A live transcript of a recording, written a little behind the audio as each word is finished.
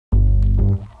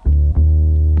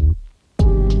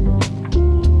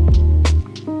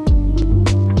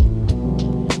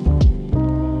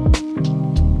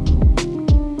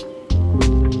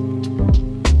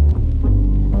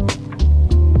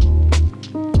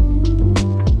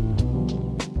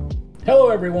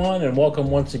everyone, and welcome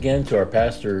once again to our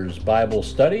Pastor's Bible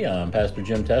Study. I'm Pastor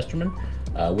Jim Testerman.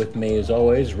 With me, as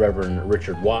always, Reverend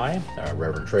Richard Y.,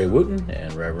 Reverend Trey Wooten,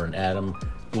 and Reverend Adam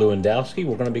Lewandowski.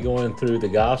 We're going to be going through the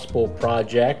Gospel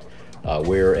Project.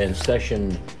 We're in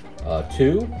session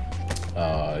 2,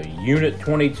 Unit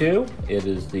 22. It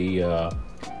is it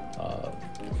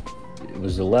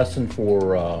was the lesson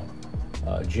for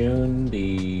June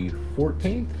the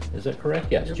 14th. Is that correct?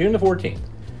 Yes, yep. June the 14th.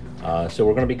 So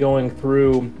we're going to be going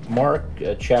through Mark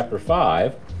chapter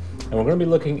 5, and we're going to be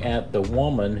looking at the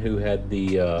woman who had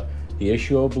the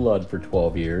issue of blood for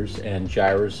 12 years and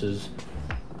Jairus'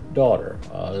 daughter.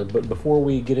 But before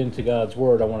we get into God's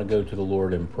Word, I want to go to the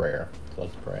Lord in prayer. So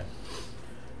let's pray.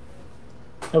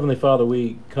 Heavenly Father,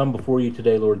 we come before you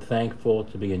today, Lord, thankful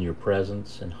to be in your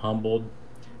presence and humbled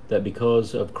that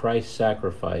because of Christ's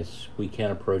sacrifice, we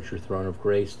can approach your throne of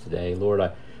grace today. Lord,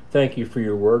 I thank you for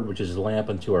your word, which is a lamp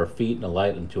unto our feet and a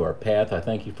light unto our path. I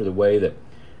thank you for the way that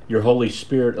your Holy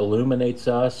Spirit illuminates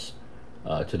us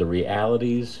to the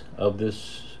realities of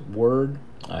this word.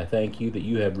 I thank you that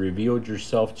you have revealed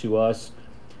yourself to us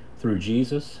through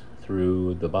Jesus,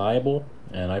 through the Bible.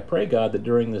 And I pray, God, that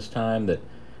during this time that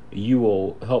you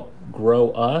will help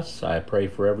grow us. I pray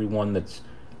for everyone that's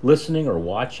listening or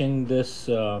watching this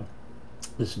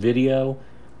video,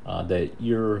 that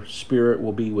your Spirit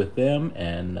will be with them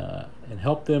and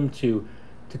help them to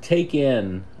take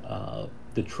in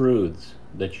the truths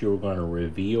that you're going to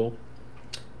reveal.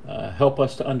 Help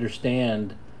us to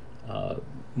understand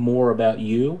more about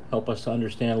you. Help us to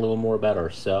understand a little more about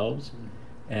ourselves.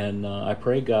 And I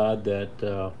pray, God,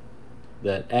 that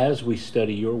as we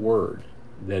study your word,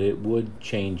 that it would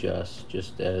change us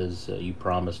just as you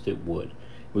promised it would.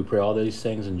 We pray all these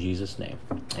things in Jesus' name.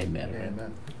 Amen.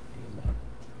 Amen.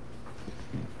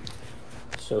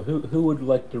 So who would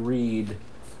like to read?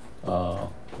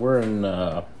 We're in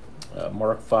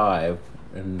Mark 5,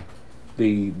 and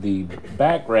the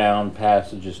background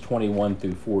passage is 21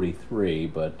 through 43,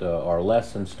 but our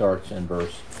lesson starts in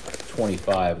verse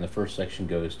 25, and the first section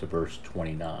goes to verse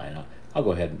 29. I'll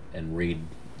go ahead and read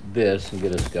this and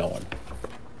get us going.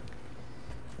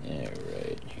 All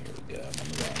right, here we go. I'm on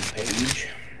the wrong page.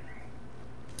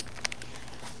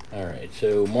 All right,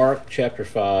 so Mark chapter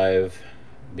 5,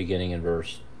 beginning in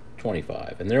verse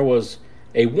 25. And there was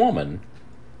a woman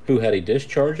who had a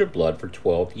discharge of blood for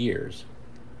 12 years,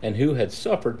 and who had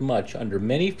suffered much under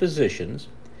many physicians,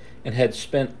 and had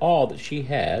spent all that she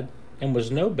had, and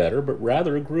was no better, but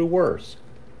rather grew worse.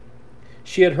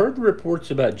 She had heard the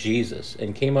reports about Jesus,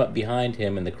 and came up behind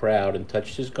him in the crowd, and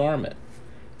touched his garment.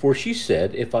 For she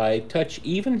said, "If I touch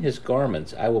even his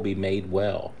garments, I will be made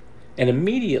well." And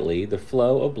immediately the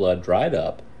flow of blood dried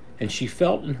up, and she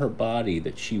felt in her body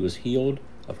that she was healed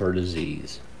of her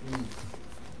disease.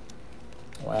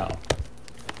 Wow.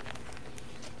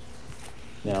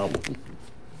 Now,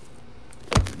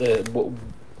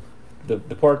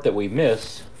 the part that we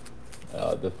miss,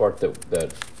 the part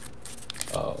that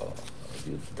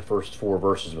the first 4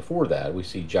 verses before that, we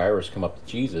see Jairus come up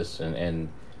to Jesus, and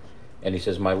he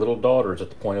says, "My little daughter is at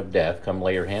the point of death. Come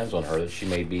lay your hands on her, that she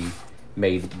may be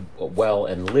made well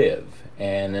and live."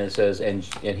 And then it says, and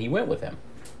he went with him.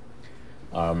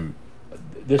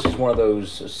 This is one of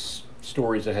those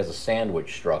stories that has a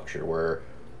sandwich structure where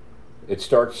it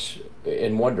starts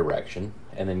in one direction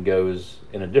and then goes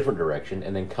in a different direction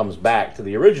and then comes back to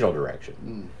the original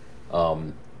direction.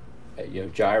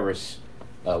 Jairus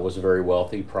was a very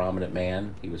wealthy, prominent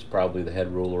man. He was probably the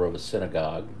head ruler of a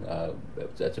synagogue.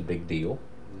 That's a big deal.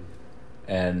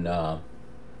 And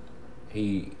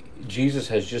Jesus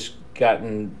has just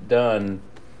gotten done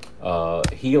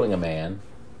healing a man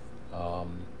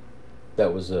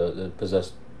that was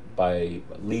possessed by a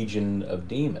legion of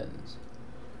demons.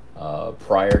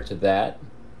 Prior to that,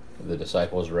 the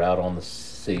disciples are out on the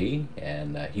sea,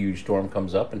 and a huge storm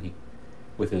comes up, and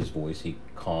with his voice, he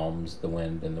calms the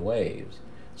wind and the waves.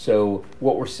 So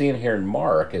what we're seeing here in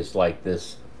Mark is like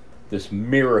this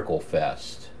miracle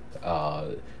fest.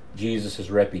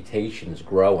 Jesus' reputation is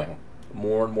growing.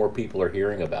 More and more people are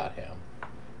hearing about him,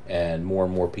 and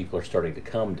more people are starting to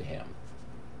come to him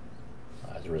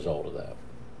as a result of that.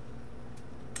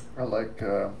 I like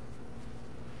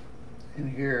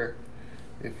in here,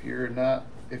 if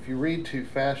you read too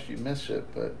fast, you miss it,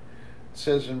 but it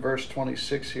says in verse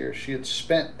 26 here, she had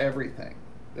spent everything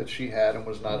that she had and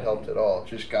was not helped at all. It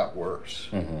just got worse.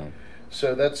 Mm-hmm.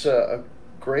 So that's a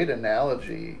great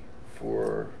analogy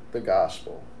for the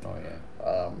gospel. Oh, yeah.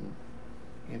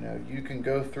 You can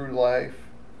go through life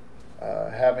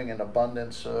having an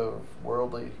abundance of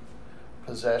worldly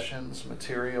possessions,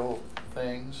 material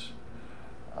things,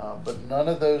 but none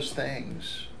of those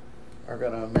things are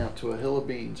going to amount to a hill of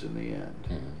beans in the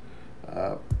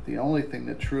end. The only thing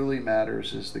that truly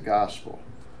matters is the gospel,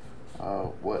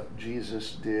 what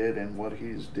Jesus did and what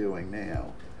he's doing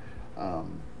now,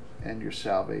 and your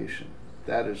salvation.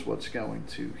 That is what's going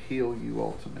to heal you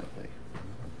ultimately.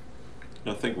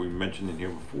 I think we mentioned in here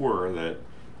before that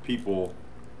people,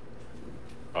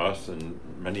 us and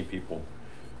many people,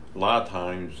 a lot of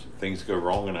times things go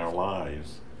wrong in our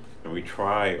lives and we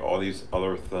try all these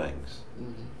other things,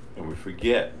 and we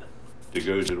forget to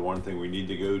go to the one thing we need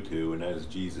to go to, and that is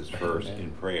Jesus first. Amen.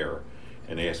 In prayer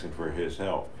and asking for his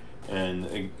help.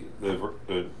 And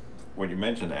when you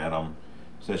mentioned Adam,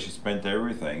 says she spent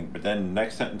everything, but then the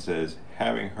next sentence says,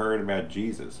 having heard about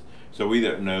Jesus. So we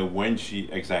don't know when she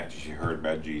heard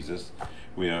about Jesus.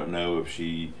 We don't know if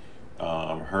she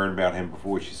heard about him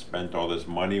before she spent all this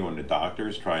money on the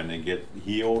doctors trying to get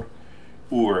healed,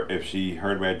 or if she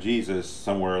heard about Jesus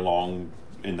somewhere along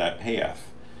in that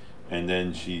path, and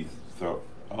then she thought,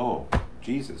 oh,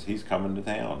 Jesus, he's coming to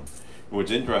town. And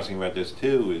what's interesting about this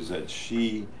too is that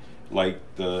she, like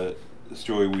the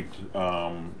story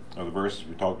or the verses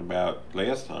we talked about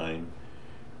last time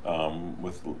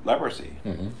with leprosy,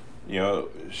 you know,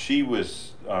 she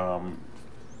was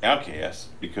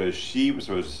outcast because she was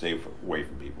supposed to stay away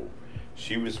from people.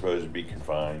 She was supposed to be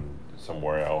confined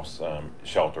somewhere else,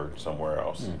 sheltered somewhere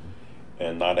else,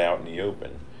 and not out in the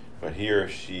open. But here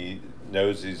she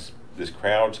knows this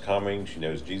crowd's coming. She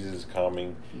knows Jesus is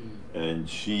coming, and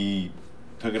she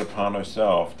took it upon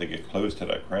herself to get close to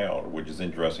that crowd, which is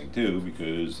interesting too,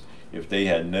 because if they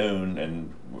had known,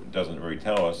 and it doesn't really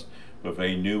tell us, but if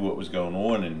they knew what was going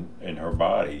on in her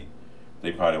body,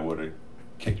 they probably would have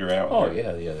kicked her out. Oh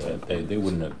yeah. They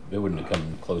wouldn't have come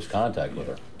in close contact with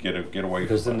her. Get away.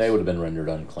 Because then they would have been rendered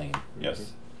unclean.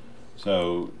 Yes.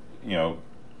 So, you know,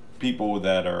 people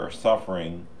that are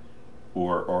suffering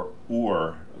or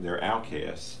they're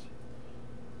outcasts,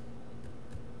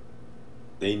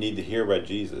 they need to hear about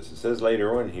Jesus. It says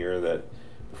later on here that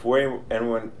before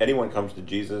anyone comes to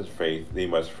Jesus' faith, they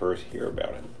must first hear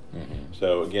about him.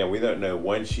 So again, we don't know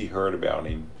when she heard about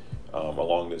him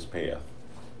along this path,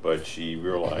 but she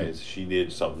realized she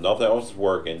needed something. Nothing else is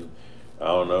working. I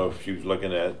don't know if she was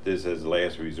looking at this as the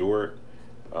last resort,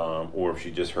 or if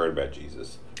she just heard about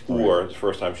Jesus, or it's the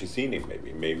first time she's seen him.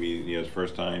 Maybe you know, it's the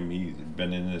first time he's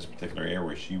been in this particular area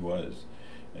where she was,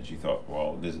 and she thought,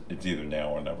 well, it's either now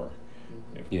or never.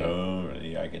 If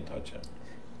I can touch him.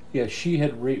 Yeah, she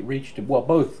had reached, well,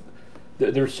 both,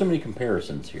 there's so many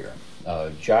comparisons here.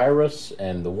 Jairus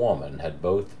and the woman had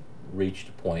both reached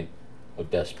a point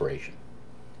of desperation.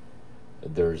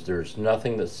 There's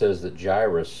nothing that says that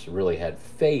Jairus really had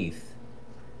faith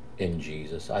in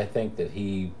Jesus. I think that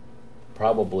he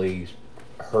probably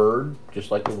heard,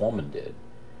 just like the woman did,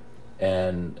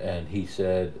 and he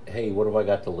said, hey, what have I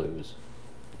got to lose?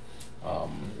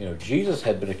 You know, Jesus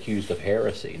had been accused of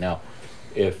heresy. Now,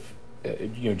 if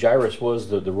you know, Jairus was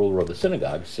the ruler of the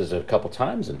synagogue, it says a couple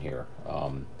times in here.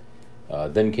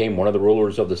 Then came one of the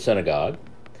rulers of the synagogue,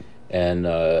 and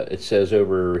it says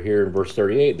over here in verse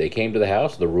 38, they came to the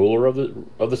house, the ruler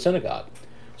of the synagogue.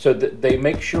 So they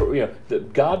make sure, you know,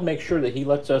 that God makes sure that he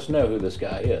lets us know who this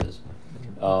guy is.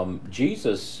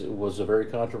 Jesus was a very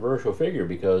controversial figure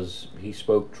because he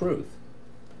spoke truth,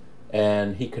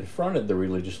 and he confronted the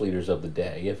religious leaders of the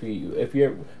day.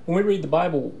 When we read the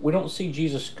Bible, we don't see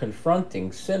Jesus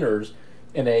confronting sinners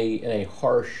in a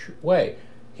harsh way.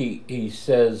 He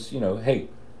says, you know, hey,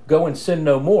 go and sin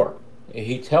no more.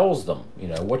 He tells them, you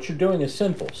know, what you're doing is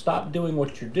sinful. Stop doing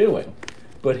what you're doing.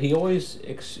 But he always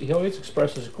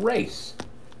expresses grace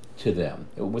to them.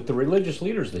 With the religious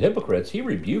leaders, the hypocrites, he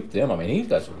rebuked them. I mean, he's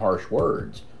got some harsh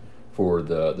words for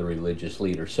the religious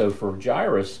leaders. So for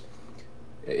Jairus,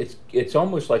 it's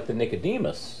almost like the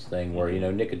Nicodemus thing, where, you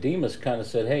know, Nicodemus kind of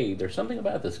said, hey, there's something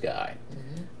about this guy.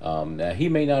 Now, he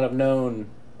may not have known,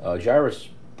 Jairus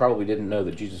probably didn't know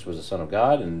that Jesus was the Son of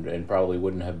God, and probably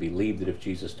wouldn't have believed it if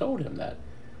Jesus told him that.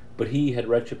 But he had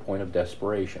reached a point of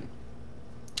desperation,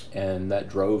 and that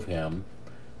drove him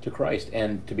to Christ.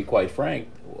 And to be quite frank,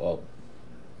 well,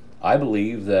 I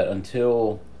believe that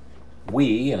until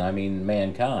we, and I mean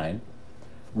mankind,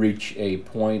 reach a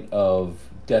point of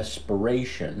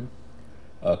desperation,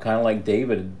 kind of like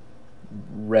David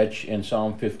reached in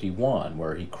Psalm 51,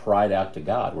 where he cried out to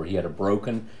God, where he had a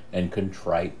broken and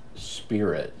contrite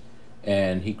spirit,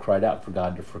 and he cried out for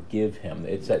God to forgive him.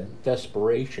 It's that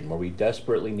desperation where we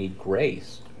desperately need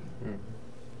grace,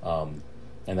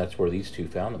 and that's where these two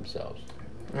found themselves.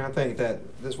 And I think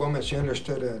that this woman, she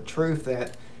understood a truth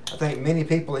that I think many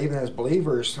people, even as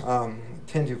believers,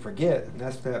 tend to forget, and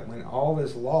that's that when all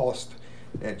is lost,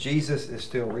 that Jesus is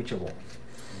still reachable.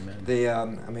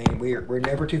 Amen. We're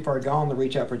never too far gone to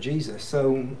reach out for Jesus.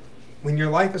 So when your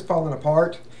life is falling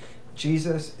apart,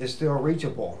 Jesus is still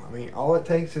reachable. All it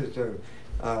takes is to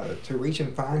reach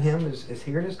and find him is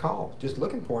hearing his call, just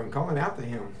looking for him, calling out to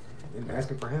him, and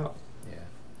asking for help.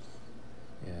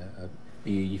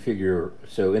 You figure,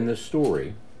 so in this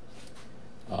story,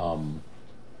 and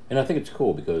I think it's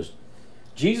cool because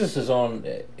Jesus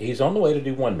he's on the way to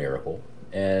do one miracle,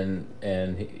 and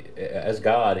as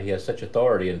God, he has such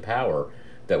authority and power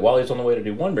that while he's on the way to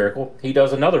do one miracle, he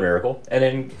does another miracle,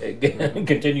 and then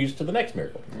continues to the next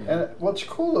miracle. And what's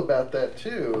cool about that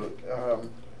too,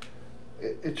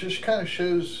 it just kind of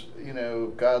shows,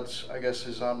 God's, I guess,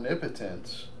 his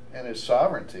omnipotence and his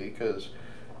sovereignty, because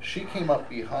she came up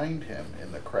behind him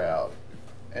in the crowd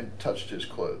and touched his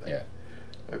clothing. Yeah.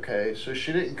 Okay, so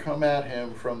she didn't come at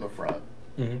him from the front.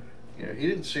 Mm-hmm. He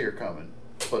didn't see her coming,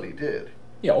 but he did.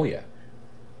 Yeah. Oh yeah.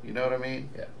 You know what I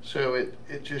mean? Yeah. So it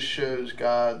just shows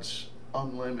God's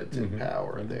unlimited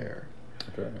power there.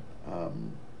 That's right.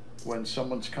 When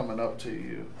someone's coming up to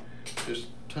you, just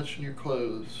touching your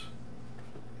clothes,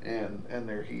 and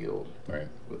they're healed, Right.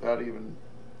 without even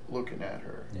looking at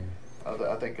her. Yeah.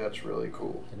 I think that's really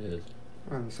cool. It is.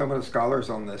 Some of the scholars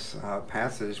on this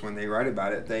passage, when they write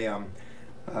about it,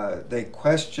 they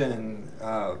question,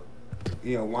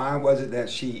 why was it that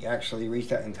she actually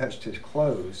reached out and touched his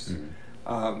clothes?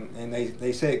 Mm-hmm. And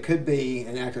they say it could be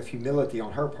an act of humility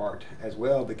on her part as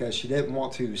well, because she didn't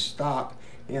want to stop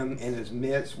him in his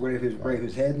midst, where he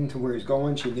was heading to where he's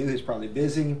going. She knew he was probably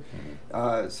busy.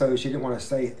 Mm-hmm. So she didn't want to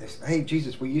say, "Hey,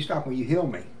 Jesus, will you stop? Will you heal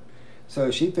me?" So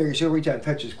she figured she'll reach out and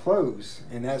touch his clothes,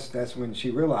 and that's when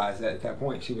she realized that at that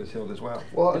point she was healed as well.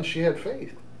 Well, and she had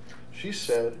faith. She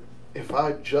said, if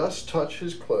I just touch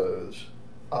his clothes,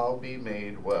 I'll be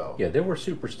made well. Yeah, there were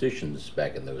superstitions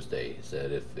back in those days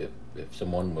that if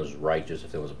someone was righteous,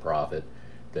 if there was a prophet,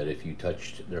 that if you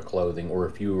touched their clothing or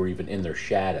if you were even in their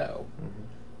shadow,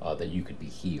 that you could be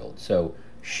healed. So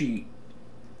she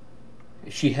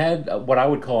had what I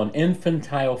would call an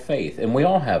infantile faith, and we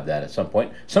all have that at some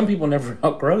point. Some people never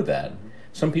outgrow that.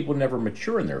 Some people never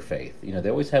mature in their faith. They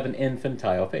always have an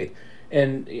infantile faith,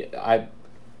 and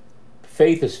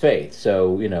faith is faith.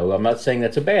 So I'm not saying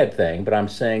that's a bad thing, but I'm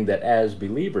saying that as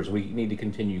believers we need to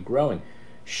continue growing.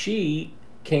 She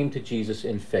came to Jesus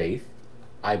in faith.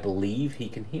 I believe he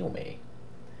can heal me.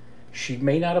 She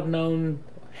may not have known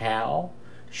how.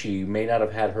 She may not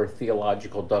have had her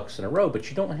theological ducks in a row, but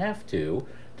you don't have to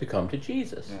come to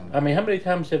Jesus. Yeah. How many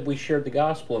times have we shared the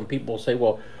gospel and people say,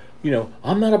 well,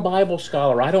 I'm not a Bible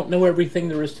scholar. I don't know everything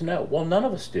there is to know. Well, none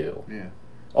of us do. Yeah.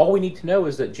 All we need to know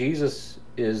is that Jesus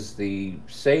is the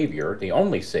Savior, the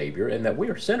only Savior, and that we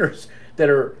are sinners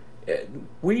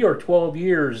we are 12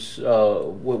 years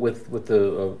with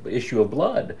the issue of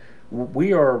blood.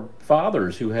 We are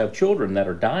fathers who have children that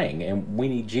are dying, and we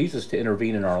need Jesus to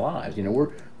intervene in our lives.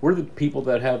 We're the people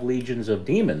that have legions of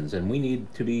demons, and we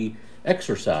need to be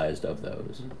exorcised of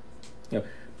those.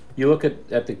 You look at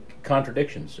the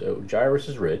contradictions. So Jairus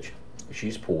is rich,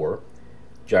 she's poor.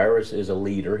 Jairus is a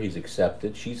leader, he's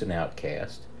accepted, she's an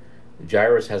outcast.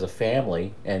 Jairus has a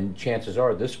family, and chances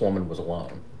are this woman was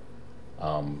alone.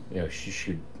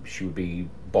 She would be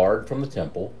barred from the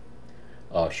temple.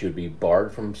 She would be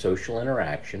barred from social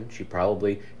interaction. She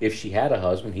probably, if she had a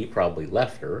husband, he probably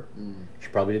left her. She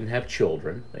probably didn't have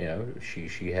children.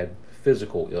 She had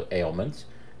physical ailments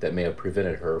that may have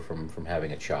prevented her from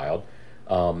having a child.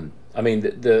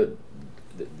 It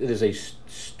is a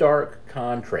stark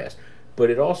contrast, but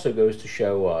it also goes to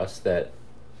show us that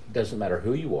it doesn't matter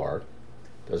who you are,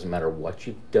 doesn't matter what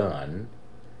you've done.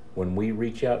 When we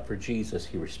reach out for Jesus,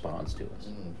 he responds to us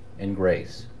in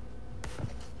grace.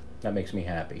 That makes me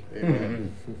happy.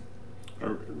 Amen.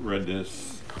 I read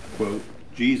this quote: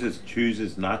 Jesus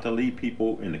chooses not to leave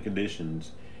people in the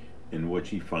conditions in which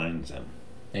he finds them.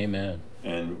 Amen.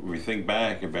 And we think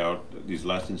back about these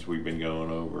lessons we've been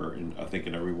going over, and I think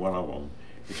in every one of them,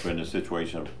 it's been a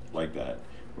situation like that,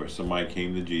 where somebody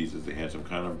came to Jesus, they had some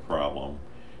kind of problem,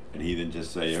 and he didn't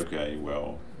just say, okay,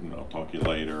 well, I'll talk to you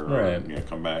later, or right.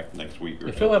 Come back next week, or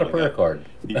you fill out a prayer card.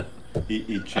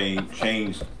 He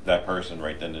changed that person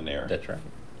right then and there. That's right.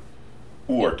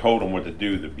 Or told him what to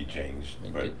do to be changed,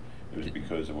 but it was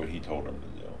because of what he told him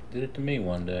to do. Did it to me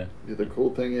one day. Yeah, the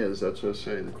cool thing is, that's what I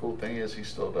say, the cool thing is he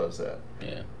still does that.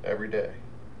 Yeah. Every day.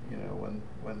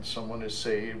 When someone is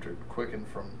saved or quickened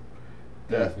from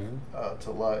death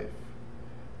to life,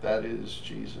 that is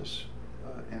Jesus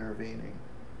intervening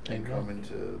and coming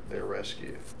to their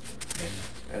rescue. Amen.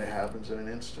 And it happens in an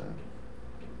instant.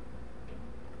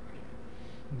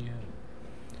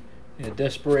 Yeah.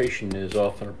 Desperation is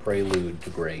often a prelude to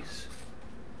grace,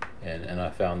 and I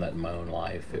found that in my own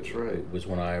life. That's right. It was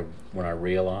when I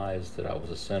realized that I was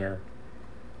a sinner,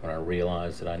 when I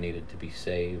realized that I needed to be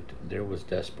saved. There was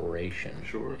desperation,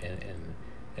 Sure.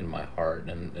 in my heart,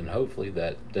 and hopefully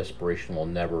that desperation will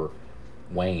never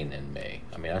wane in me.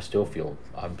 I mean, I'm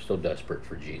still desperate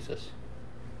for Jesus.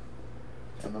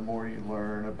 And the more you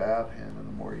learn about him and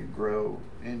the more you grow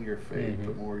in your faith, Mm-hmm.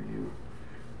 the more you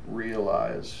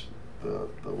realize the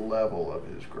level of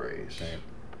his grace. Right.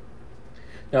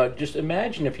 Now, just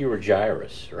imagine if you were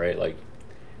Jairus, right? Like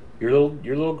your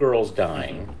little girl's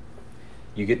dying.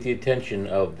 You get the attention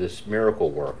of this miracle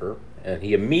worker, and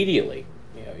he immediately,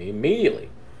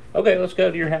 okay, let's go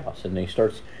to your house. And he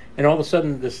starts, and all of a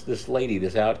sudden, this lady,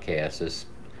 this outcast, this,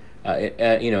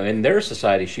 in their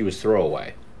society, she was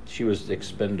throwaway. She was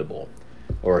expendable,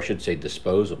 or I should say,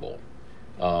 disposable.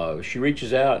 She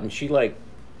reaches out and she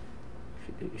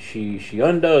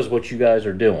undoes what you guys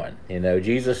are doing.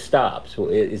 Jesus stops. Well,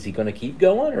 is he going to keep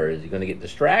going, or is he going to get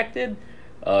distracted?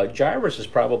 Jairus is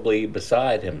probably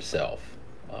beside himself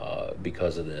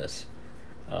because of this.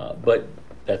 But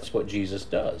that's what Jesus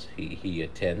does. He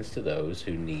attends to those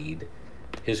who need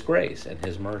his grace and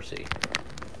his mercy.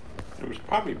 It was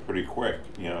probably pretty quick,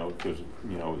 because,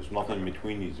 there's nothing in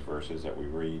between these verses that we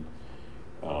read.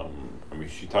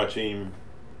 She touched him.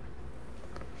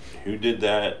 Who did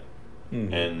that?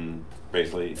 Mm-hmm. And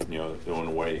basically, doing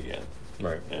away again.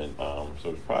 Right. And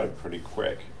so it's probably pretty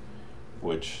quick,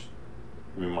 which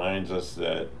reminds us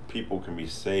that people can be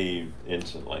saved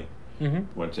instantly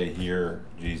once they hear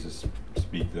Jesus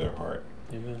speak to their heart.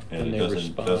 Amen. And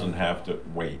it doesn't have to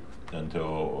wait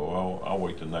until, I'll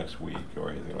wait till next week or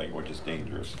anything like, which is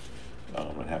dangerous.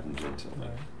 It happens instantly.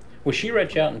 Right. Well, she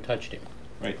reached out and touched him.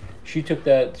 Right. She took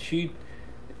that. She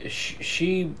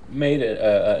made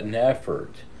an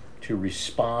effort to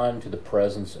respond to the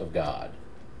presence of God,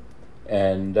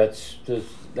 and that's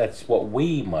what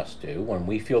we must do when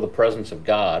we feel the presence of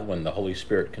God. When the Holy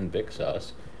Spirit convicts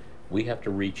us, we have to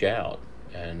reach out,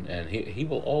 and he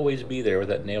will always be there with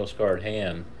that nail-scarred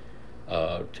hand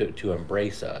to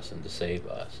embrace us and to save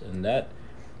us, and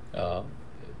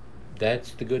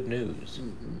that's the good news.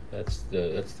 Mm-hmm. That's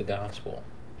the gospel.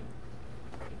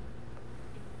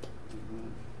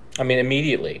 I mean,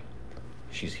 immediately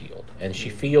she's healed, and she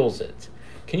feels it.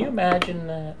 Can you imagine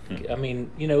that? I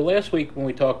mean, last week when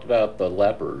we talked about the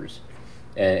lepers,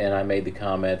 and I made the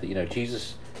comment that,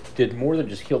 Jesus did more than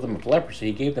just heal them of leprosy.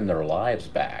 He gave them their lives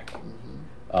back.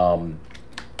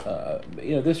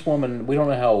 This woman, we don't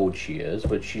know how old she is,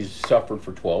 but she's suffered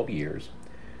for 12 years.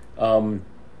 I'm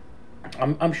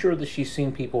sure that she's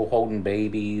seen people holding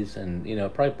babies, and,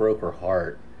 probably broke her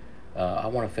heart. I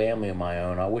want a family of my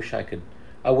own. I wish I could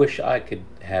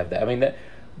have that. I mean, that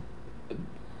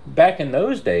back in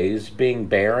those days, being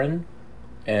barren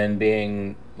and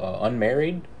being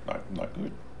unmarried, not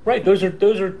good. Right. Those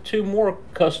are two more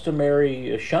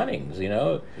customary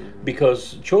shunnings,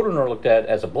 because children are looked at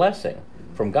as a blessing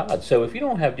from God. So if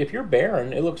you're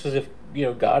barren, it looks as if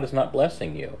God is not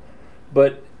blessing you.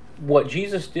 But what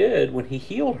Jesus did when he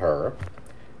healed her,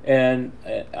 and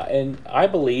I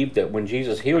believe that when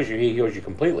Jesus heals you, he heals you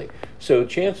completely. So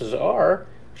chances are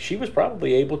she was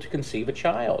probably able to conceive a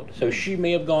child. So she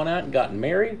may have gone out and gotten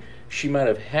married. She might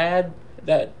have had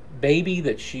that baby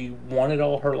that she wanted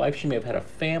all her life. She may have had a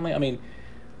family. I mean,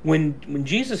 when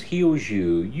Jesus heals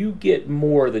you, you get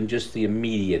more than just the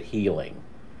immediate healing.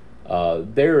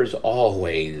 There's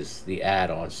always the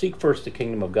add-on. Seek first the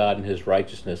kingdom of God and his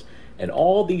righteousness, and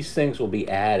all these things will be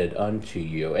added unto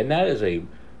you. And that is a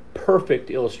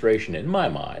perfect illustration in my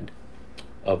mind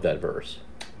of that verse.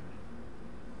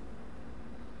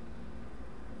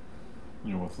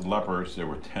 With the lepers, there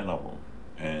were 10 of them,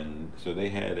 and so they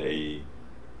had their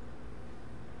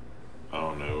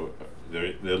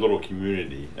little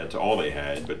community. That's all they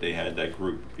had, but they had that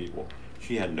group of people.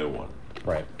 She had no one,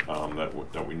 right?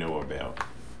 That we know about.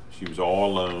 She was all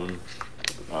alone,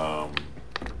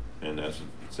 and as it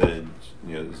said,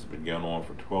 this has been going on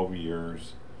for 12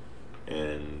 years,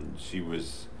 and she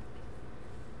was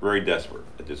very desperate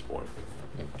at this point.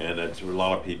 And that's a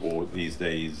lot of people these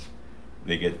days.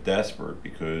 They get desperate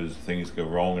because things go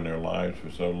wrong in their lives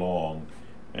for so long,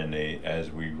 and they,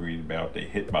 as we read about, they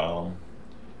hit bottom,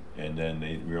 and then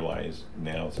they realize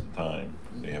now's the time.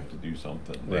 They have to do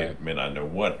something. Right. They may not know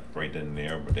what right then and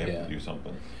there, but they have to do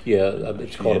something. Yeah,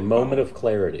 it's called a moment of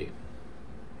clarity.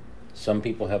 Some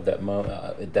people have that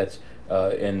moment. That's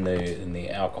in the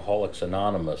Alcoholics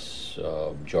Anonymous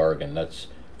jargon. That's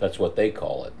what they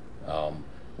call it,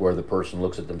 where the person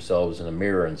looks at themselves in a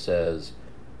mirror and says,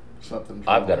 Something's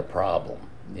I've wrong. got a problem.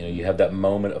 You know, you have that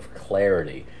moment of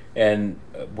clarity. And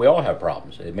we all have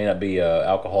problems. It may not be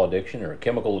alcohol addiction or a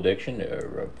chemical addiction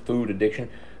or a food addiction,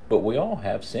 but we all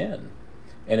have sin.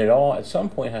 And it all at some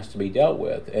point has to be dealt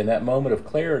with. And that moment of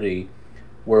clarity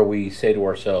where we say to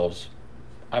ourselves,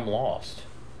 I'm lost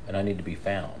and I need to be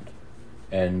found.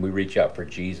 And we reach out for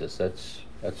Jesus. That's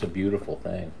a beautiful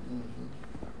thing.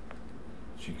 Mm-hmm.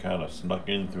 She kind of snuck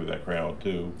in through that crowd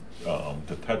too,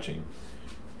 to touching,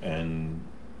 and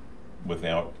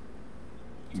without,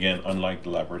 again, unlike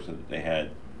the lepers, that they had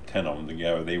 10 of them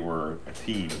together, they were a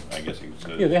team, I guess you could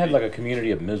say. Yeah, they had like a community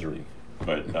of misery.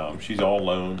 But she's all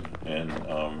alone, and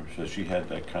so she had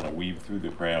to kind of weave through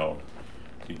the crowd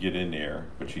to get in there,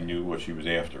 but she knew what she was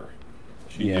after.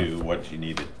 She knew what she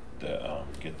needed to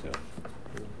get to.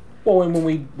 Well, and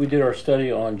when we did our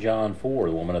study on John 4,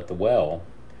 the woman at the well,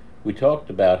 we talked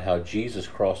about how Jesus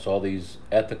crossed all these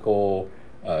ethical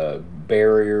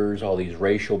barriers, all these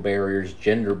racial barriers,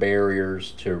 gender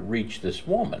barriers to reach this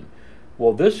woman.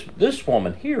 Well, this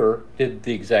woman here did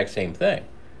the exact same thing.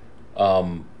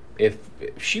 If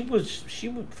she would,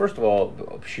 first of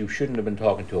all, she shouldn't have been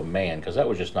talking to a man because that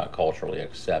was just not culturally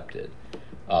accepted.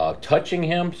 Touching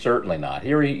him, certainly not.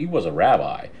 Here he was a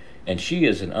rabbi, and she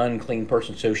is an unclean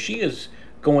person. So she is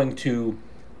going to,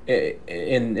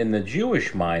 in the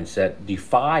Jewish mindset,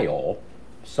 defile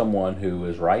someone who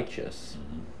is righteous.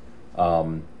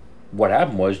 What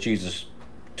happened was Jesus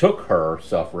took her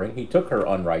suffering, he took her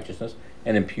unrighteousness,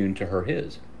 and impugned to her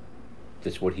his.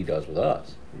 That's what he does with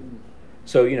us.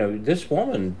 So, you know, this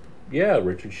woman, yeah,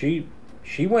 Richard,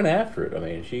 she went after it. I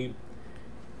mean, she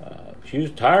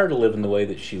was tired of living the way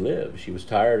that she lived. She was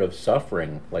tired of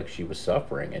suffering like she was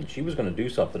suffering, and she was going to do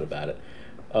something about it.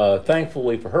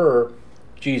 Thankfully for her,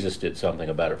 Jesus did something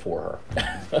about it for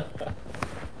her.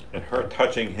 And her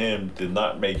touching him did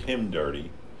not make him dirty,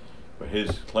 but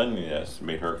his cleanliness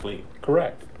made her clean.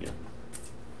 Correct. Yeah.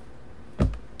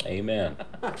 Amen.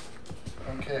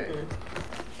 Okay.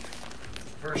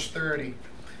 Verse 30.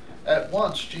 At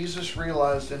once Jesus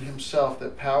realized in himself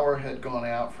that power had gone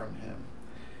out from him.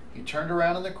 He turned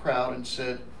around in the crowd and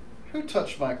said, "Who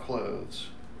touched my clothes?"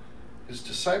 His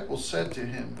disciples said to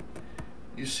him,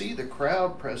 "You see the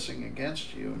crowd pressing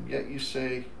against you, and yet you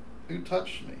say, 'Who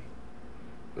touched me?'"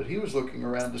 But he was looking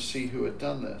around to see who had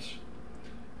done this.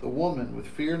 The woman, with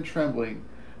fear and trembling,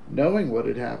 knowing what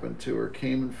had happened to her,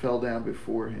 came and fell down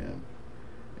before him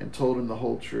and told him the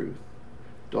whole truth.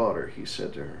 "Daughter," he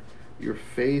said to her, "your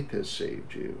faith has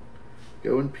saved you.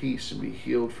 Go in peace and be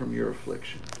healed from your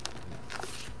affliction."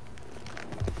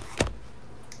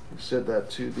 He said that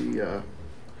to the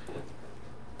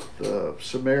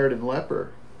Samaritan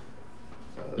leper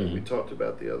that we talked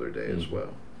about the other day as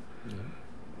well.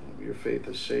 Your faith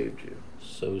has saved you.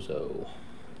 So.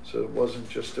 So it wasn't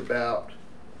just about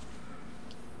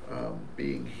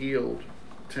being healed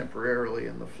temporarily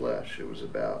in the flesh. It was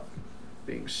about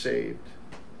being saved.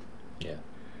 Yeah.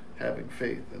 Having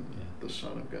faith in the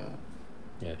Son of God.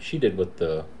 Yeah, she did what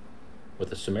the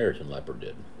Samaritan leper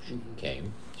did. She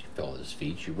came, she fell at his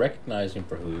feet, she recognized him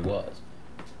for who he was.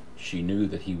 She knew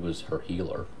that he was her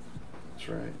healer. That's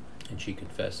right. And she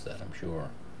confessed that, I'm sure.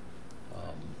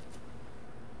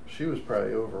 She was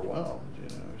probably overwhelmed,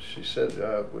 you know. She said,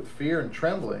 with fear and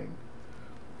trembling,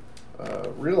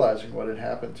 realizing what had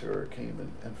happened to her,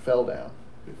 came and fell down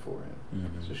before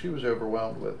him. So she was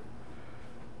overwhelmed with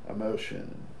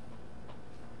emotion.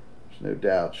 There's no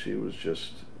doubt she was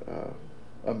just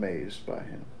amazed by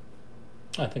him.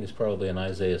 I think it's probably an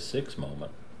Isaiah 6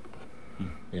 moment.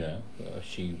 You know,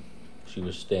 she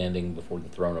was standing before the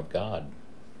throne of God,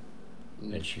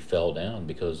 and she fell down,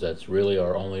 because that's really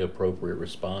our only appropriate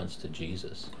response to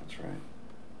Jesus. That's right.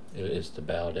 Is to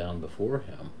bow down before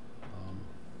him.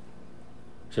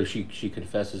 So she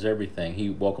confesses everything. He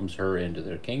welcomes her into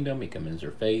their kingdom. He commends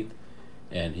her faith,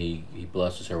 and he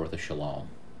blesses her with a shalom.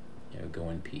 You know, go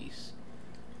in peace.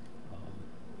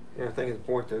 Yeah, I think it's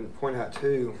important to point out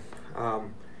too,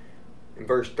 in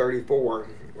verse 34,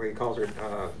 where he calls her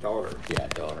daughter. Yeah,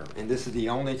 daughter. And this is the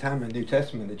only time in the New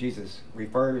Testament that Jesus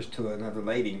refers to another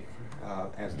lady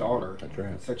as daughter. That's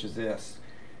right. Such as this.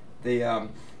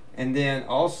 And then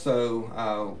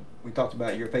also we talked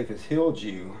about your faith has healed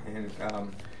you,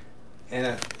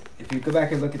 and if you go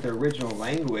back and look at the original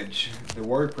language, the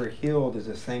word for healed is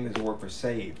the same as the word for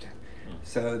saved.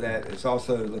 So that it's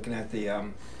also looking at the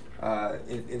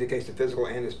it indicates the physical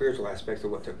and the spiritual aspects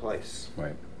of what took place.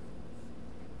 Right.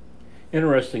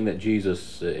 Interesting that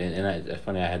Jesus, it's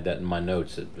funny, I had that in my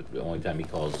notes, that the only time he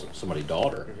calls somebody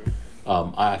daughter.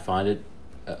 I find it,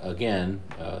 again,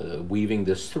 weaving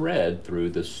this thread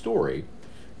through this story,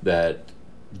 that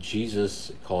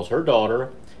Jesus calls her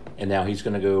daughter, and now he's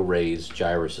going to go raise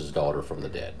Jairus' daughter from the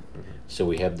dead. So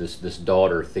we have this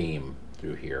daughter theme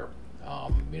through here.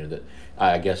 That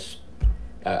I guess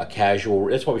a casual.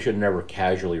 That's why we should never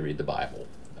casually read the Bible.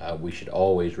 We should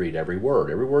always read every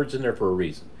word. Every word's in there for a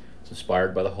reason. It's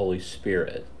inspired by the Holy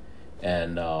Spirit,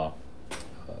 and I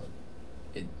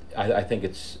think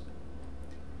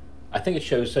it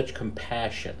shows such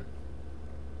compassion.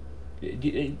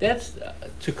 That's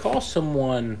to call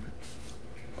someone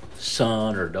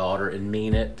son or daughter and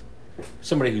mean it.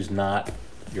 Somebody who's not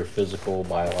your physical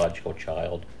biological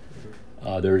child.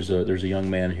 There's a young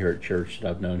man here at church that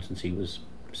I've known since he was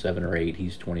 7 or 8.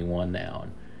 He's 21 now,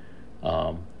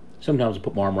 and sometimes I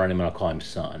put my arm around him and I'll call him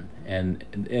son.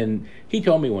 And he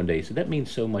told me one day, he said, that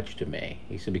means so much to me.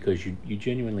 He said, because you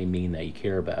genuinely mean that, you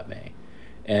care about me.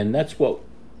 And that's what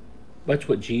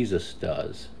Jesus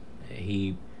does.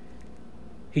 He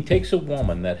takes a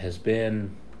woman that has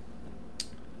been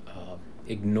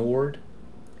ignored,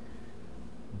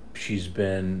 she's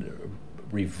been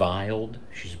reviled,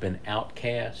 she's been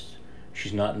outcast,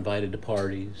 she's not invited to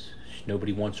parties,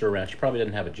 nobody wants her around, she probably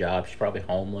doesn't have a job, she's probably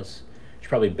homeless, she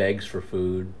probably begs for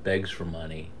food, begs for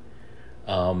money.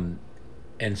 And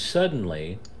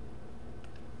suddenly,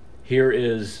 here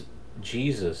is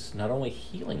Jesus not only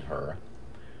healing her,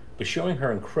 but showing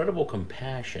her incredible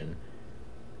compassion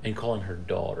and calling her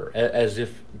daughter, as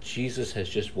if Jesus has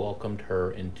just welcomed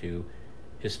her into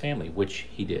his family, which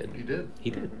he did. He did.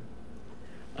 He did.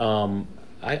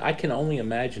 I can only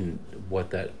imagine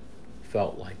what that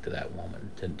felt like to that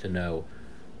woman, to know,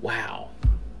 wow,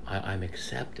 I'm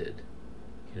accepted.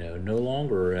 No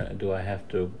longer do I have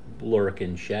to lurk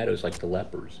in shadows like the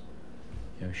lepers.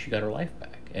 She got her life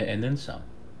back, and then some.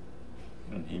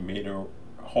 And he made her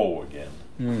whole again.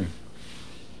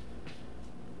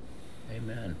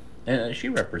 Amen. And she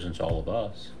represents all of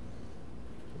us.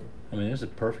 I mean, this is a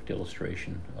perfect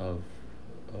illustration of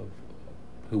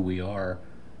who we are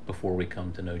before we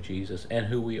come to know Jesus, and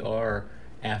who we are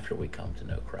after we come to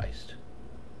know Christ.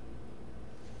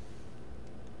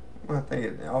 Well, I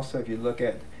think also, if you look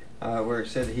at where it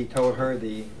said that he told her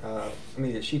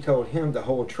that she told him the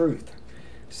whole truth.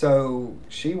 So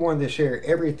she wanted to share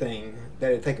everything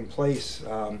that had taken place,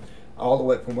 all the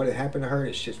way from what had happened to her,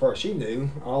 as far as she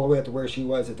knew, all the way up to where she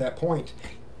was at that point.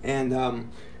 And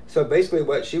so basically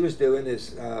what she was doing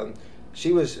is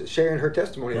she was sharing her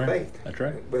testimony of faith. That's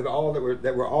right. With all that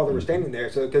were standing there.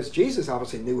 So because Jesus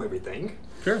obviously knew everything.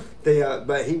 Sure.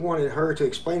 But he wanted her to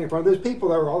explain in front of those people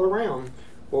that were all around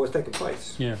what was taking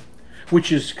place. Yeah.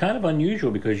 Which is kind of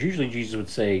unusual, because usually Jesus would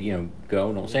say,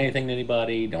 go, don't say anything to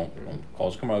anybody, don't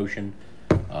cause commotion.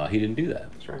 He didn't do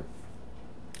that. That's right.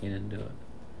 He didn't do it.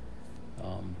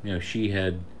 She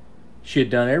had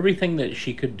done everything that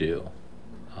she could do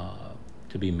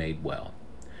to be made well.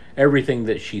 Everything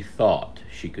that she thought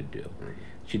she could do.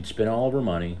 She'd spent all of her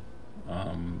money.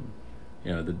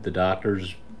 The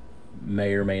doctors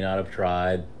may or may not have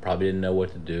tried, probably didn't know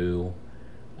what to do,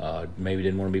 maybe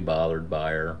didn't want to be bothered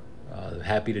by her,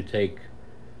 happy to take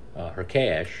her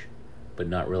cash, but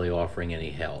not really offering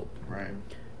any help. Right.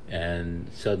 And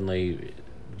suddenly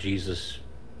Jesus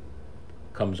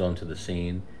comes onto the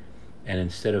scene, and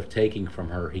instead of taking from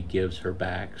her, he gives her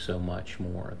back so much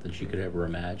more than she could ever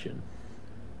imagine.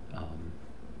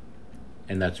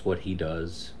 And that's what he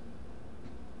does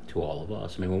to all of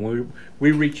us. I mean, when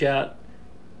we reach out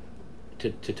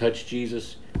to touch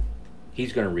Jesus,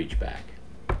 he's going to reach back.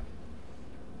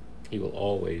 He will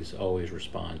always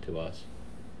respond to us.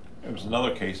 There was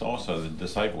another case also, the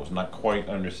disciples not quite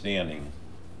understanding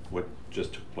what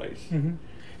just took place. Mm-hmm.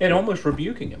 And almost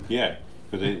rebuking him. Yeah,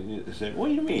 because they said, what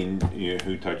do you mean,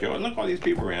 who touched you? Oh, look, all these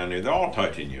people around there, they're all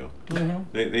touching you. Mm-hmm.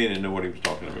 They didn't know what he was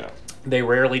talking about. They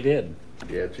rarely did.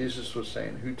 Yeah, Jesus was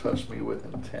saying, who touched me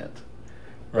with intent?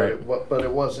 Right. But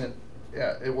it wasn't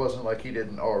like he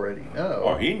didn't already know.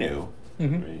 Or he knew.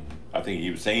 Mm-hmm. I think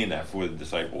he was saying that for the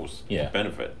disciples'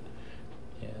 benefit.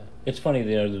 Yeah. It's funny,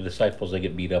 the disciples, they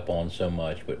get beat up on so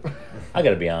much, but I got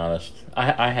to be honest.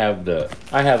 I have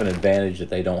an advantage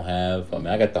that they don't have. I mean,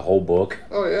 I got the whole book.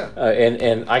 Oh yeah.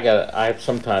 And I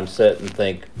sometimes sit and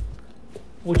think,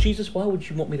 well, Jesus, why would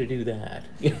you want me to do that?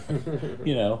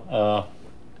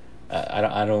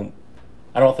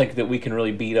 I don't think that we can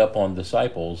really beat up on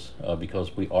disciples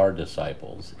because we are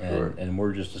disciples, and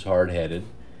we're just as hard-headed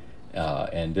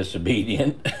and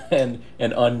disobedient and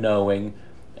unknowing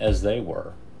as they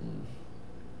were.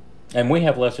 And we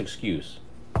have less excuse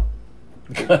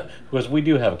because we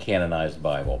do have a canonized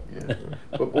Bible. Yeah.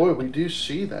 But boy, we do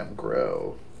see them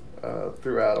grow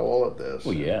throughout all of this.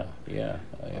 Well, yeah.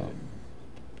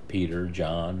 Peter,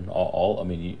 John, all. I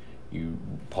mean,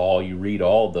 Paul, you read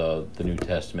all the New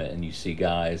Testament, and you see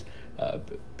guys,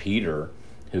 Peter,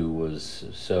 who was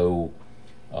so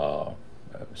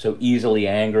easily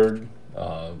angered,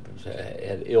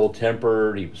 had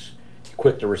ill-tempered. He was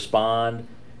quick to respond,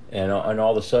 and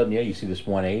all of a sudden, you see this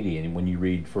 180. And when you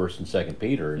read First and Second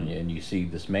Peter, and you see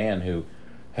this man who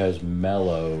has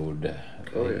mellowed.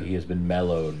 Oh, yeah. He has been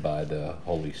mellowed by the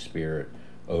Holy Spirit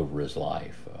over his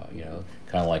life.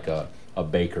 Kind of like a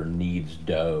baker kneads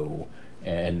dough,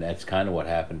 and that's kind of what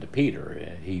happened to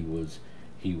Peter. He was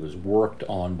worked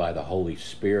on by the Holy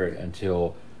Spirit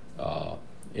until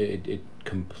it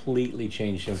completely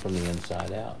changed him from the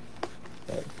inside out.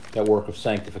 That work of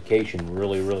sanctification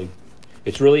really,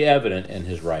 it's really evident in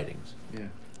his writings. Yeah.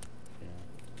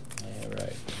 All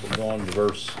right. We'll go on to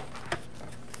verse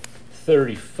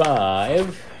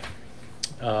 35.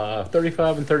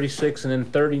 35 and 36, and then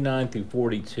 39 through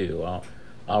 42.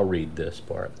 I'll read this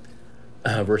part.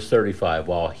 Verse 35.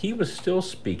 While he was still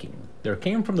speaking, there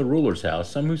came from the ruler's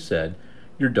house some who said,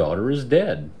 "Your daughter is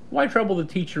dead. Why trouble the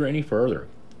teacher any further?"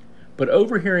 But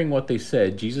overhearing what they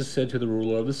said, Jesus said to the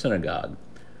ruler of the synagogue,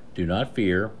 "Do not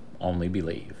fear, only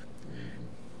believe."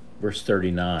 Verse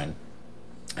 39.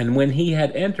 And when he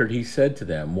had entered, he said to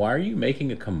them, "Why are you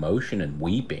making a commotion and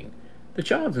weeping? The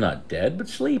child's not dead, but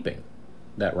sleeping."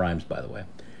 That rhymes, by the way.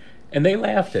 And they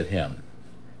laughed at him.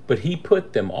 But he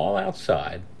put them all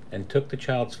outside, and took the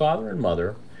child's father and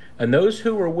mother, and those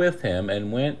who were with him,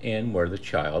 and went in where the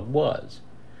child was.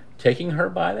 Taking her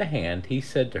by the hand, he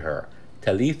said to her,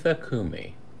 "Talitha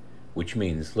cumi," which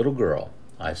means, "Little girl,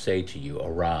 I say to you,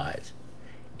 arise."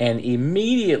 And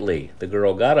immediately the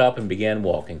girl got up and began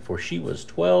walking, for she was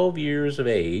 12 years of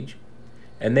age,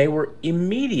 and they were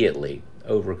immediately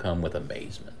overcome with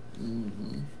amazement.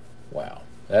 Mm-hmm. Wow,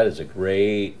 that is a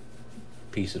great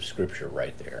piece of scripture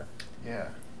right there. Yeah.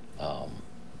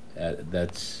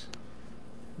 That's.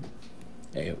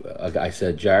 I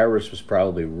said Jairus was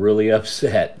probably really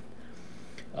upset.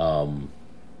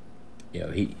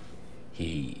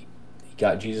 He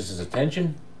got Jesus'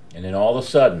 attention, and then all of a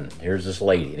sudden, here's this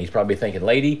lady, and he's probably thinking,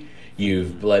 "Lady,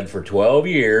 you've bled for 12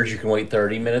 years. You can wait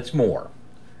 30 minutes more."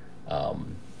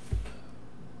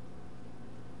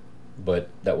 But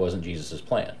that wasn't Jesus'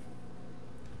 plan.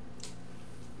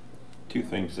 Two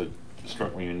things that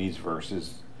struck me in these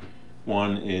verses.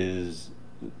 One is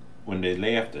when they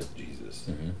laughed at Jesus.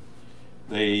 Mm-hmm.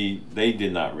 They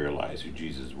did not realize who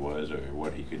Jesus was or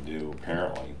what he could do,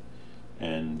 apparently.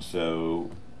 And so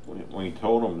when he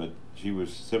told them that she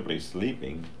was simply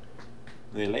sleeping,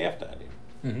 they laughed at him.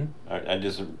 Mm-hmm. I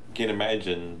just can't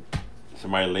imagine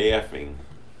somebody laughing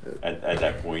at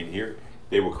that point. Here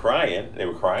they were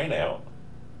crying out.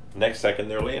 Next second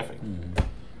they're laughing. Mm-hmm.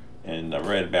 And I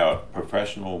read about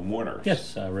professional mourners.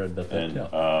 Yes, I read about that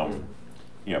And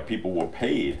too. People were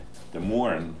paid to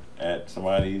mourn at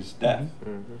somebody's death.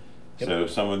 Mm-hmm. Yep. So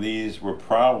some of these were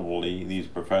probably these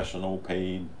professional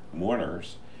paid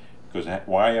mourners, because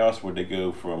why else would they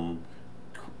go from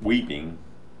weeping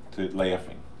to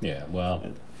laughing? Yeah, well,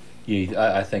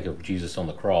 I think of Jesus on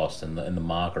the cross and the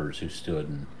mockers who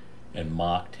stood and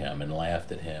mocked him and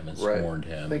laughed at him and scorned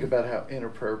him. Think about how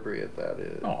inappropriate that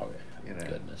is. Oh, you know.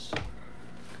 Goodness.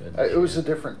 It was a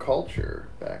different culture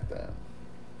back then.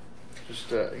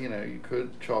 Just you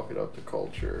could chalk it up to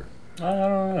culture. I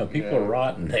don't know. People are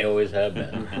rotten. They always have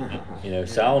been.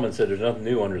 Solomon said there's nothing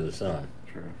new under the sun.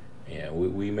 True. Yeah,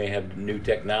 we may have new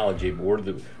technology,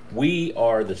 but we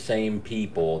are the same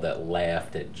people that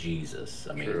laughed at Jesus.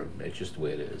 I mean, True. It's just the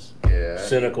way it is. Yeah.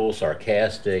 Cynical,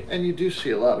 sarcastic. And you do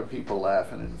see a lot of people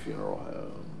laughing in funeral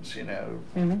homes,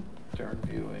 Mm-hmm. during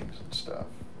viewings and stuff.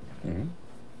 Mm-hmm.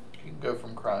 You can go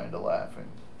from crying to laughing.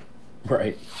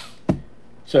 Right.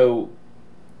 So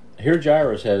here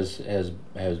Jairus has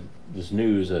this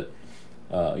news that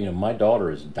my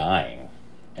daughter is dying,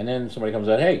 and then somebody comes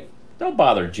out, "Hey, don't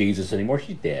bother Jesus anymore.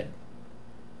 She's dead."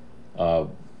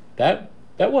 That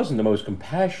wasn't the most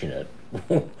compassionate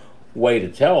way to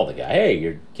tell the guy, "Hey,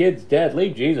 your kid's dead.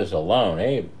 Leave Jesus alone.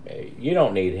 Hey, you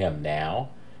don't need him now.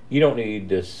 You don't need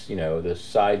this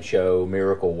sideshow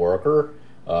miracle worker.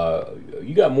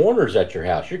 You got mourners at your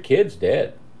house. Your kid's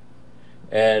dead."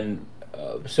 And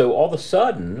so all of a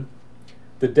sudden,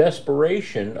 the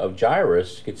desperation of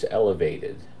Jairus gets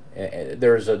elevated.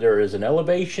 There is an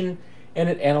elevation and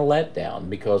a letdown,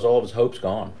 because all of his hope's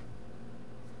gone.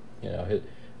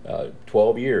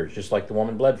 12 years, just like the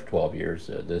woman bled for 12 years.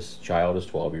 This child is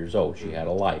 12 years old. She had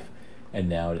a life, and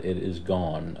now it is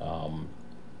gone.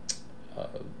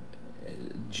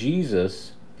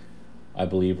 Jesus, I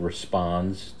believe,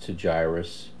 responds to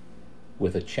Jairus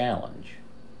with a challenge.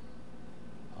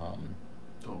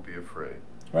 Don't be afraid.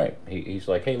 Right. He's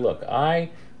like, hey, look, I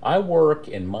work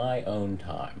in my own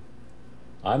time.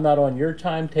 I'm not on your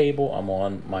timetable. I'm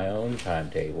on my own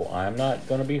timetable. I'm not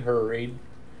going to be hurried.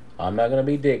 I'm not going to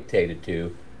be dictated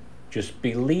to. Just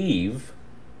believe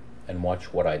and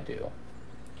watch what I do.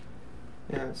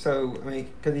 Yeah, so, I mean,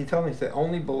 because he told me, he said,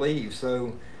 only believe.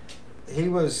 So he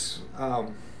was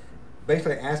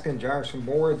basically asking Jairus for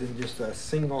more than just a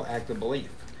single act of belief.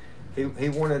 He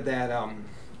wanted that,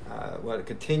 a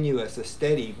continuous, a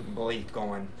steady belief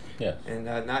going. Yes. And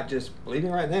not just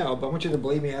believing right now, but I want you to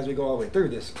believe me as we go all the way through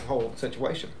this whole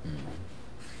situation.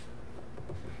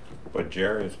 But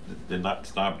Jairus did not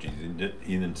stop Jesus.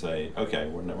 He didn't say, "Okay,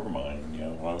 well, never mind. You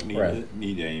know, I don't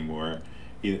need it anymore."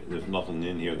 There's nothing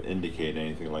in here to indicate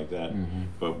anything like that. Mm-hmm.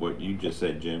 But what you just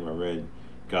said, Jim, I read,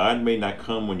 God may not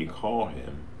come when you call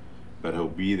him, but he'll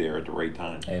be there at the right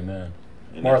time. Amen.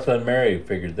 And Martha and Mary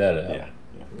figured that out. Yeah.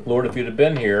 Lord, if you'd have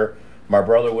been here, my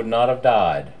brother would not have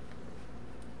died.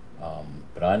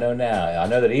 But I know now, I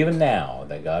know that even now,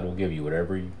 that God will give you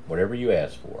whatever you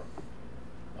ask for.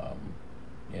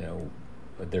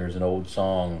 But there's an old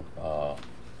song,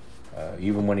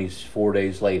 even when he's 4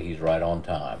 days late, he's right on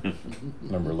time.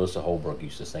 Remember, Alyssa Holbrook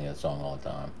used to sing that song all the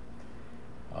time.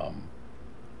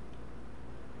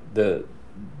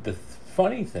 The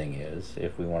funny thing is,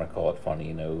 if we want to call it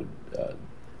funny,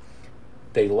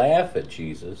 they laugh at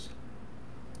Jesus,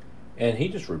 and he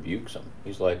just rebukes them.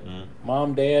 He's like,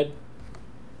 Mom, Dad,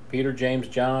 Peter, James,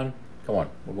 John, come on,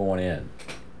 we're going in.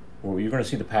 You're going to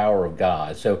see the power of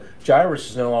God. So Jairus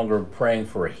is no longer praying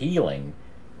for a healing.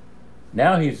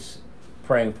 Now he's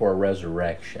praying for a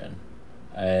resurrection.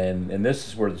 And this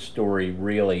is where the story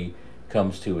really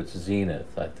comes to its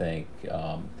zenith, I think,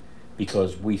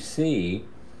 because we see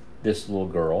this little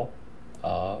girl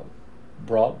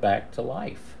brought back to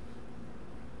life.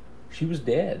 She was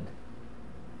dead.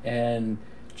 And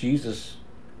Jesus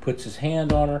puts his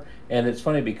hand on her. And it's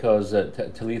funny because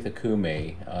Talitha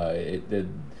Kume,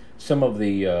 some of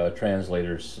the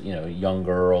translators, young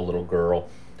girl, little girl,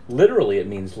 literally it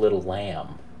means little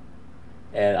lamb.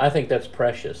 And I think that's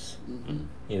precious.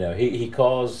 Mm-hmm. He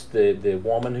calls the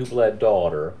woman who bled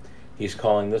daughter. He's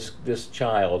calling this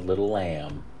child little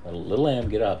lamb. Little lamb,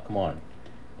 get up, come on.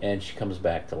 And she comes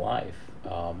back to life.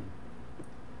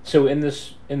 So in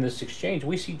this exchange,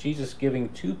 we see Jesus giving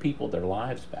two people their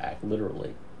lives back,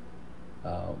 literally.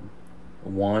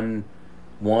 One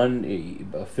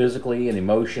physically and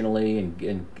emotionally and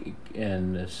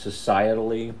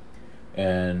societally,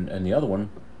 and the other one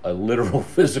a literal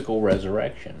physical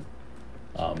resurrection.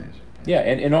 And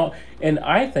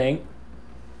I think,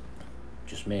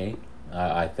 just me,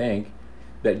 I think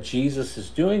that Jesus is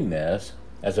doing this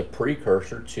as a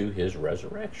precursor to his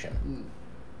resurrection.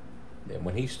 And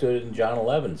when he stood in John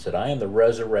 11 and said, I am the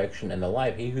resurrection and the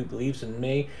life. He who believes in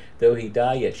me, though he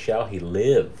die, yet shall he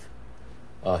live.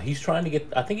 He's trying to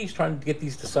get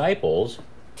these disciples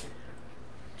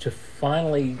to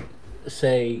finally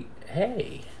say,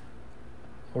 hey,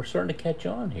 we're starting to catch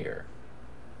on here.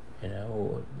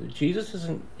 Jesus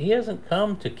hasn't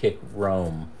come to kick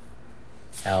Rome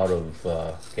out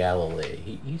of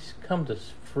Galilee. He's come to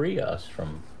free us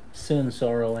from sin,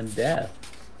 sorrow, and death.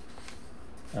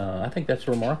 I think that's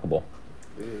remarkable.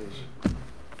 It is.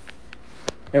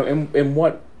 And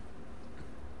what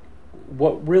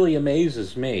really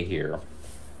amazes me here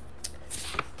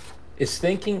is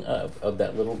thinking of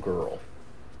that little girl.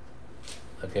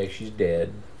 Okay, she's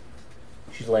dead.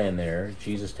 She's laying there.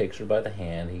 Jesus takes her by the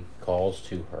hand. He calls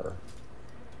to her.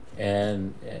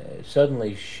 And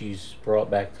suddenly she's brought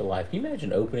back to life. Can you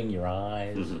imagine opening your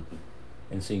eyes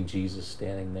and seeing Jesus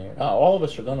standing there? All of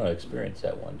us are going to experience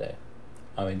that one day.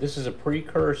 I mean, this is a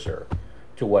precursor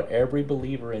to what every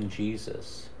believer in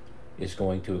Jesus is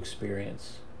going to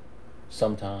experience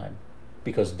sometime.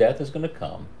 Because death is going to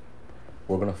come.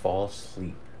 We're going to fall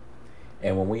asleep.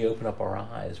 And when we open up our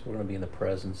eyes, we're going to be in the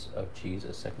presence of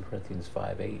Jesus. 2 Corinthians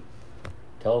 5:8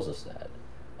 tells us that.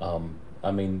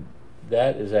 I mean,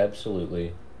 that is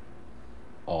absolutely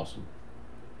awesome.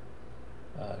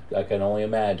 I can only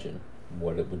imagine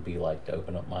what it would be like to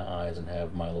open up my eyes and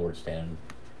have my Lord stand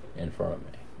in front of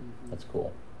me. That's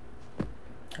cool.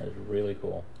 That is really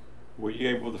cool. Were you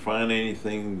able to find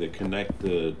anything that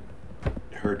connected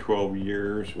her 12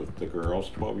 years with the girl's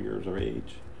 12 years of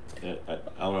age? I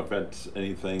don't know if that's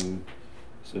anything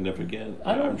significant.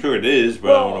 I'm sure it is,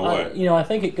 but I don't know what. I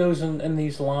think it goes in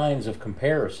these lines of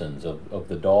comparisons of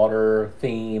the daughter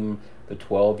theme, the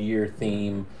 12-year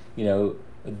theme. The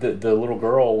little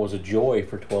girl was a joy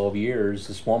for 12 years.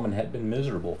 This woman had been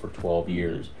miserable for 12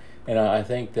 years. And I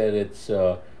think that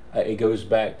it goes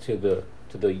back to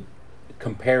the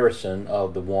comparison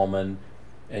of the woman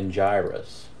and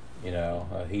Jairus.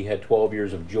 He had 12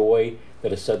 years of joy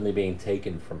that is suddenly being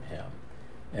taken from him,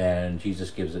 and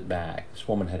Jesus gives it back. This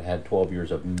woman had had 12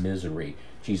 years of misery.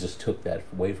 Jesus took that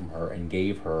away from her and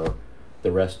gave her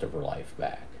the rest of her life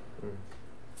back.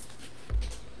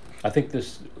 I think to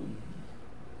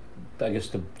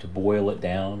boil it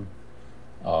down,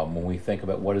 when we think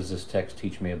about what does this text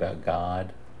teach me about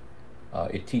God,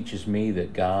 it teaches me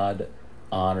that God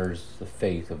honors the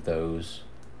faith of those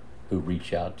who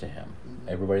reach out to him.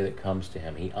 Everybody that comes to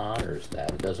him, he honors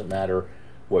that. It doesn't matter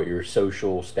what your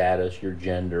social status, your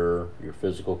gender, your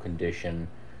physical condition,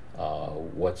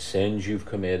 what sins you've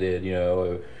committed.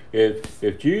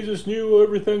 If Jesus knew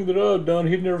everything that I've done,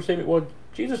 he'd never save me. Well,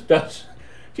 Jesus does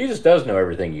know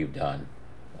everything you've done.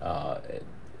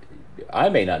 I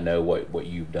may not know what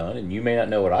you've done, and you may not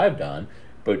know what I've done,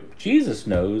 but Jesus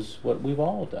knows what we've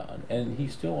all done, and he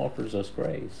still offers us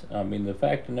grace. I mean, the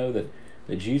fact to know that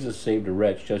Jesus saved a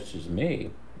wretch such as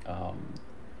me,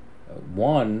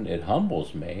 one, it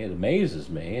humbles me, it amazes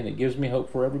me, and it gives me hope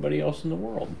for everybody else in the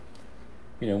world.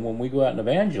 When we go out and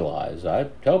evangelize, I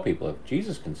tell people, if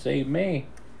Jesus can save me,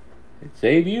 he'd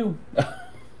save you.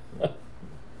 It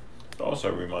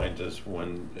also reminds us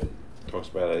when it talks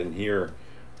about it in here,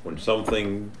 when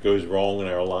something goes wrong in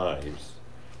our lives,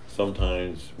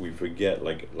 sometimes we forget,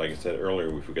 like I said earlier,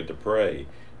 we forget to pray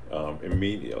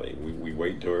immediately. We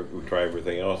wait until we try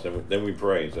everything else, and then we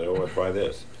pray and say, I'll try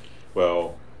this.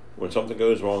 Well, when something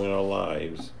goes wrong in our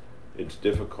lives, it's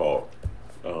difficult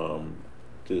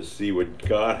to see what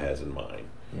God has in mind.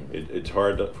 It's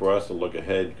hard for us to look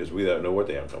ahead because we don't know what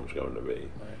the outcome's going to be.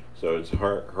 Right. So it's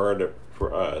hard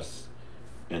for us,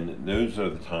 and those are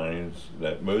the times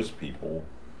that most people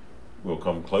will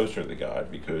come closer to God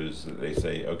because they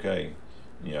say, okay,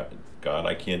 God,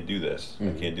 I can't do this.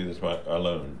 I can't do this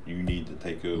alone. You need to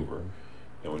take over.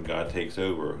 And when God takes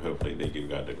over, hopefully they give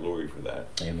God the glory for that.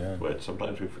 Amen. But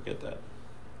sometimes we forget that.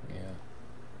 Yeah.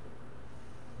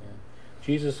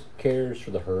 Jesus cares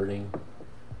for the hurting,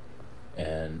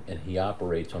 and he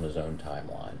operates on his own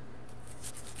timeline.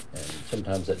 And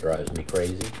sometimes that drives me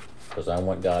crazy because I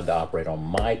want God to operate on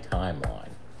my timeline.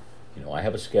 I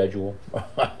have a schedule.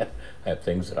 I have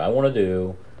things that I want to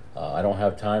do. I don't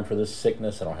have time for this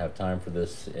sickness. I don't have time for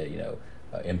this,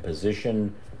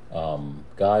 imposition.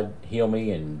 God, heal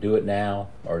me and do it now.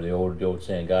 Or the old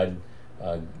saying, God,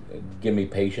 give me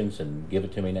patience and give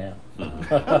it to me now.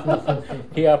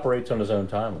 He operates on his own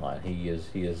timeline. He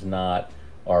is not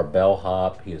our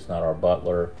bellhop. He is not our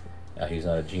butler. He's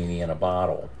not a genie in a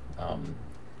bottle.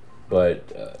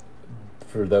 But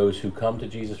for those who come to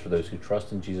Jesus, for those who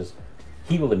trust in Jesus,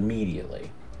 he will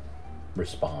immediately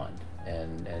respond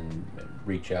and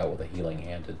reach out with a healing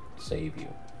hand to save you.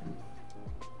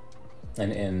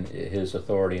 And his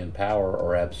authority and power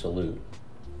are absolute.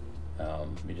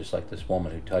 Just like this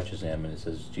woman who touches him, and it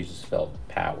says Jesus felt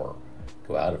power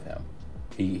go out of him.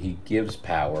 He gives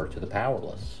power to the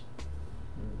powerless.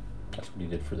 That's what he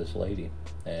did for this lady.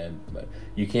 And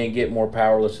you can't get more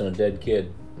powerless than a dead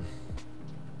kid.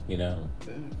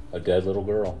 A dead little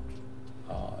girl.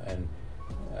 And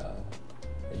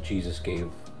Jesus gave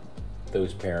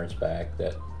those parents back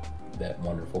that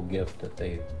wonderful gift that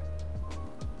they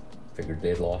figured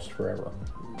they'd lost forever.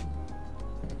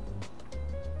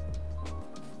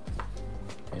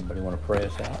 Anybody want to pray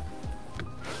us out?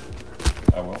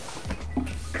 I will.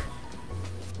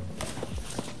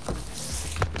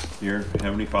 Dear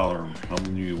Heavenly Father, I'm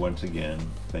humbling you once again,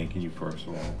 thanking you first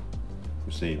of all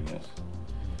for saving us.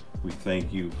 We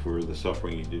thank you for the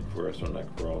suffering you did for us on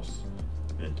that cross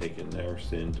and taking our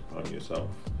sins upon yourself.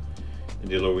 And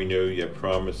dear Lord, we know you have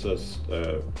promised us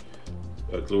a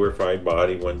glorified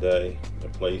body one day, a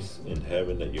place in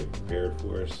heaven that you've prepared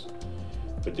for us.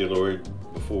 But dear Lord,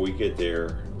 before we get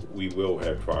there, we will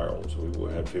have trials, we will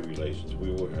have tribulations,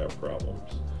 we will have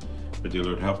problems. But dear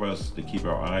Lord, help us to keep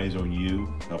our eyes on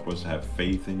you, help us have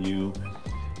faith in you,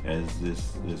 as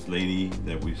this lady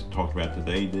that we talked about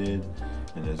today did,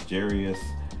 and as Jairus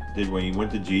did when he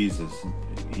went to Jesus.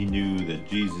 He knew that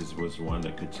Jesus was the one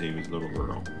that could save his little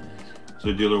girl.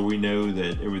 So dear Lord, we know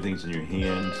that everything's in your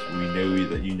hands. We know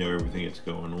that you know everything that's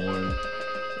going on.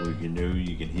 We know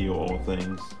you can heal all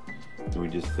things. And we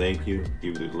just thank you,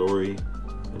 give you the glory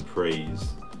and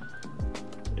praise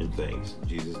and thanks. In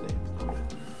Jesus' name, amen.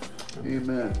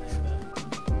 Amen.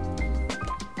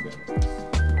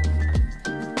 Amen.